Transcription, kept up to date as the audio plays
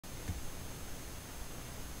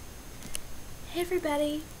Hey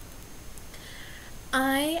everybody!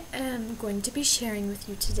 I am going to be sharing with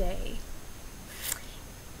you today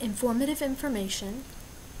informative information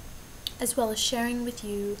as well as sharing with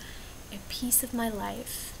you a piece of my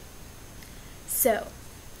life. So,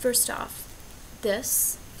 first off,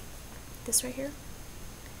 this right here,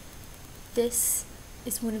 this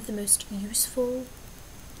is one of the most useful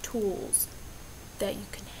tools that you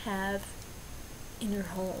can have in your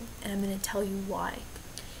home, and I'm going to tell you why.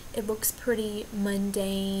 It looks pretty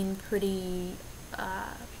mundane, pretty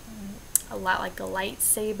a lot like a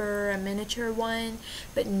lightsaber, a miniature one,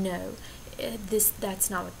 but no, that's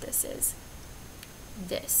not what this is.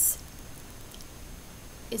 This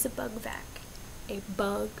is a bug vac,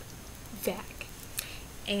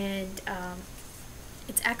 and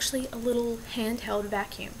it's actually a little handheld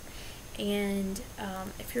vacuum. And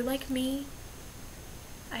if you're like me,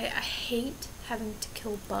 I hate having to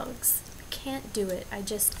kill bugs. Can't do it. I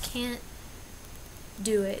just can't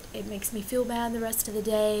do it. It makes me feel bad the rest of the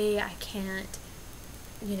day. I can't,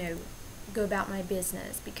 go about my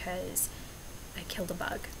business because I killed a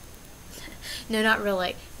bug. No, not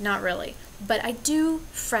really. But I do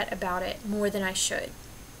fret about it more than I should.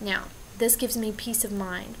 Now, this gives me peace of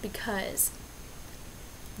mind because,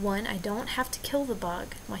 one, I don't have to kill the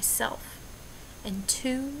bug myself. And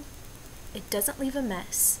two, it doesn't leave a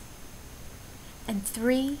mess. And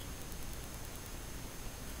three,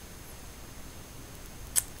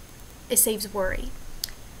 it saves worry.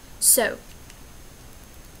 So,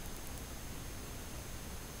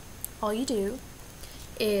 all you do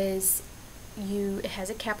is it has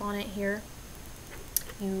a cap on it here.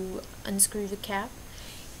 You unscrew the cap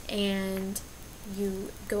and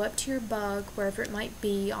you go up to your bug, wherever it might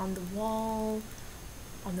be, on the wall,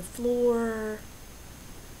 on the floor,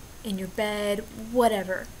 in your bed,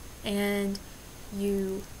 whatever, and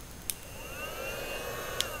you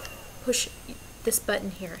push this button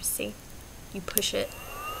here, see? You push it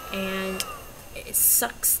and it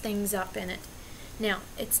sucks things up in it. Now,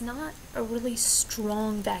 it's not a really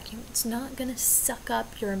strong vacuum. It's not going to suck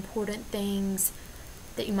up your important things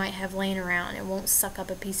that you might have laying around. It won't suck up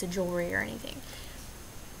a piece of jewelry or anything.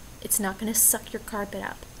 It's not going to suck your carpet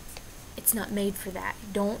up. It's not made for that.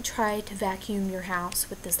 Don't try to vacuum your house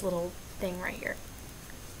with this little thing right here.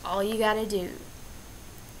 All you got to do,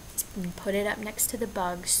 you put it up next to the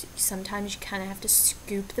bugs. Sometimes you kind of have to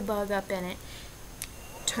scoop the bug up in it,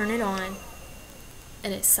 turn it on,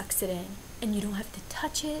 and it sucks it in. And you don't have to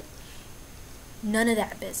touch it. None of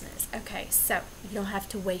that business. Okay, so you don't have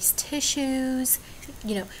to waste tissues.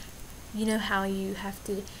 You know how you have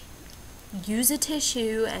to use a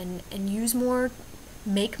tissue and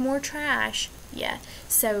make more trash. Yeah,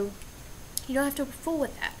 so you don't have to fool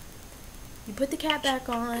with that. You put the cap back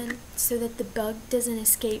on so that the bug doesn't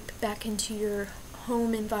escape back into your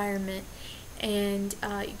home environment, and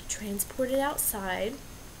you transport it outside,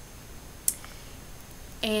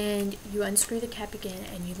 and you unscrew the cap again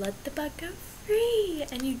and you let the bug go free,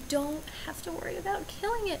 and you don't have to worry about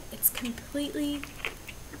killing it. It's completely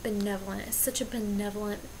benevolent. It's such a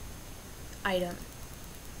benevolent item.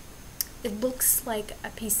 It looks like a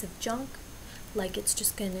piece of junk, like it's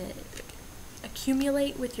just gonna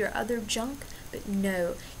accumulate with your other junk, but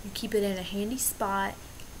no, you keep it in a handy spot,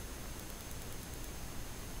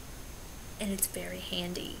 and it's very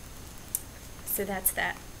handy. So that's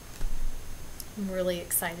that. I'm really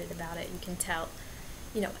excited about it. You can tell.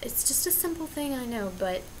 It's just a simple thing, I know,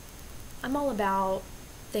 but I'm all about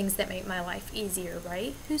things that make my life easier,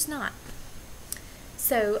 right? Who's not?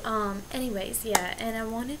 So, anyways, yeah, and I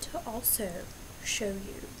wanted to also show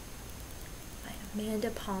you my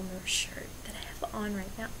Amanda Palmer shirt that I have on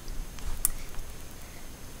right now.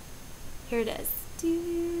 Here it is.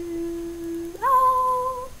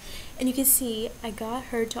 Oh! And you can see I got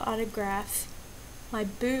her to autograph my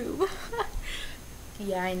boob.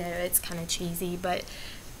 Yeah, I know, it's kind of cheesy, but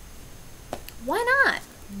why not?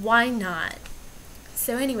 Why not?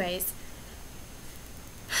 So anyways,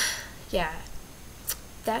 yeah,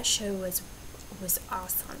 that show was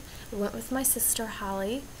awesome. I went with my sister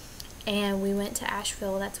Holly, and we went to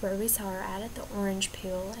Asheville. That's where we saw her at the Orange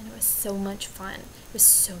Peel, and it was so much fun. It was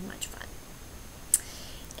so much fun.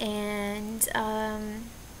 And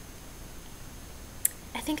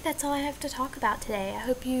I think that's all I have to talk about today. I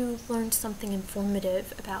hope you learned something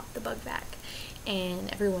informative about the bug vac,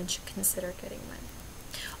 and everyone should consider getting one.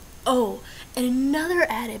 Oh, and another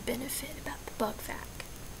added benefit about the bug vac.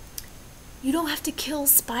 You don't have to kill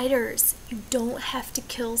spiders. You don't have to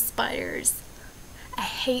kill spiders. I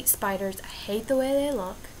hate spiders. I hate the way they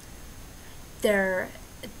look. They're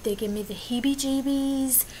they give me the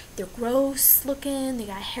heebie-jeebies. They're gross looking, they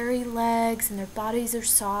got hairy legs, and their bodies are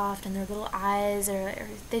soft, and their little eyes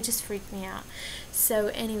they just freak me out. So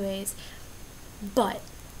anyways, but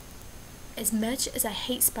as much as I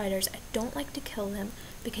hate spiders, I don't like to kill them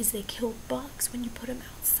because they kill bugs when you put them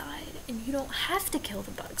outside, and you don't have to kill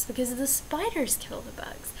the bugs because the spiders kill the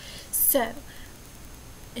bugs. So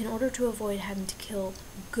in order to avoid having to kill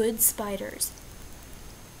good spiders,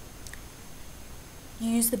 you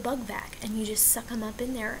use the bug vac and you just suck them up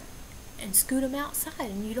in there and scoot them outside,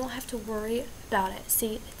 and you don't have to worry about it.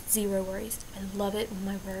 See, it's zero worries. I love it when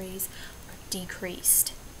my worries are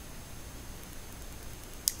decreased.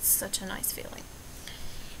 It's such a nice feeling.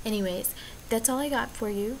 Anyways, that's all I got for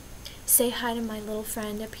you. Say hi to my little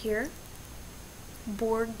friend up here,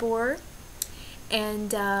 Borg Boar,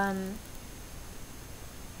 and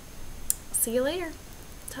see you later.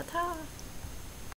 Ta-ta.